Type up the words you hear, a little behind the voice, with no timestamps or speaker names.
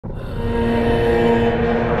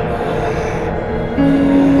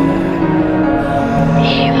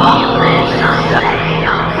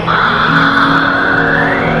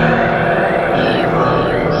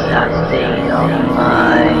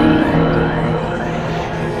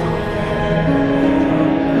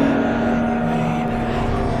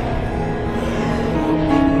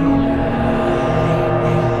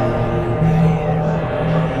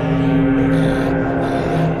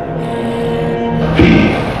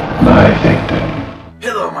I think that...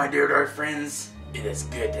 Hello, my dear dark friends. It is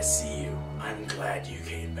good to see you. I'm glad you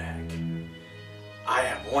came back. I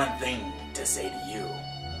have one thing to say to you.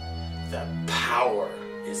 The power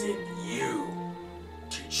is in you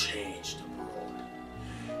to change the world.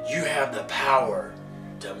 You have the power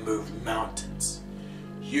to move mountains.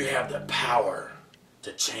 You have the power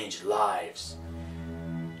to change lives.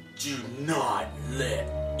 Do not let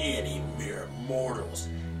any mere mortals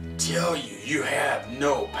tell you you have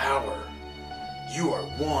no power. You are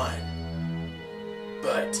one,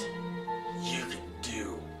 but you can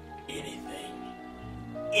do anything.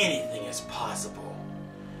 Anything is possible.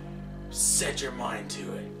 Set your mind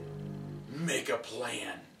to it. Make a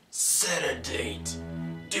plan. Set a date.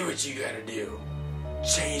 Do what you gotta do.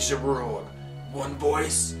 Change the world. One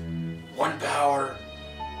voice, one power.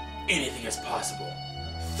 Anything is possible.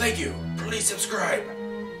 Thank you. Please subscribe.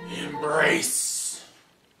 Embrace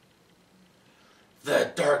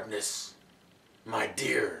the darkness, my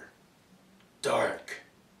dear dark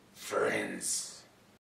friends.